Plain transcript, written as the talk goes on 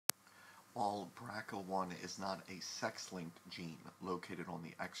While BRCA1 is not a sex-linked gene located on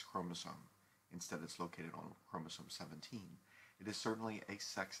the X chromosome, instead it's located on chromosome 17, it is certainly a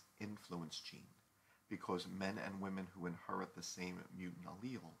sex-influenced gene because men and women who inherit the same mutant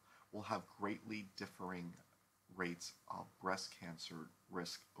allele will have greatly differing rates of breast cancer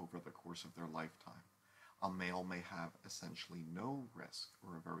risk over the course of their lifetime. A male may have essentially no risk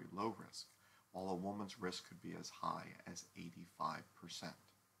or a very low risk, while a woman's risk could be as high as 85%.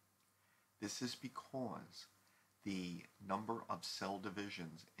 This is because the number of cell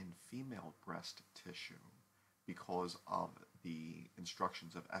divisions in female breast tissue, because of the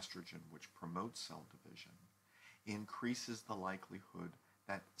instructions of estrogen, which promotes cell division, increases the likelihood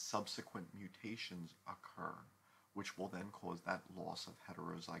that subsequent mutations occur, which will then cause that loss of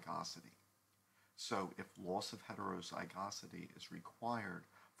heterozygosity. So if loss of heterozygosity is required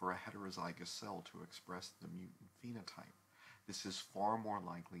for a heterozygous cell to express the mutant phenotype, this is far more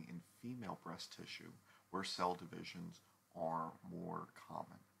likely in female breast tissue where cell divisions are more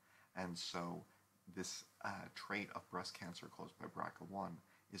common. And so this trait of breast cancer caused by BRCA1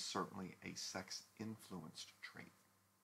 is certainly a sex-influenced trait.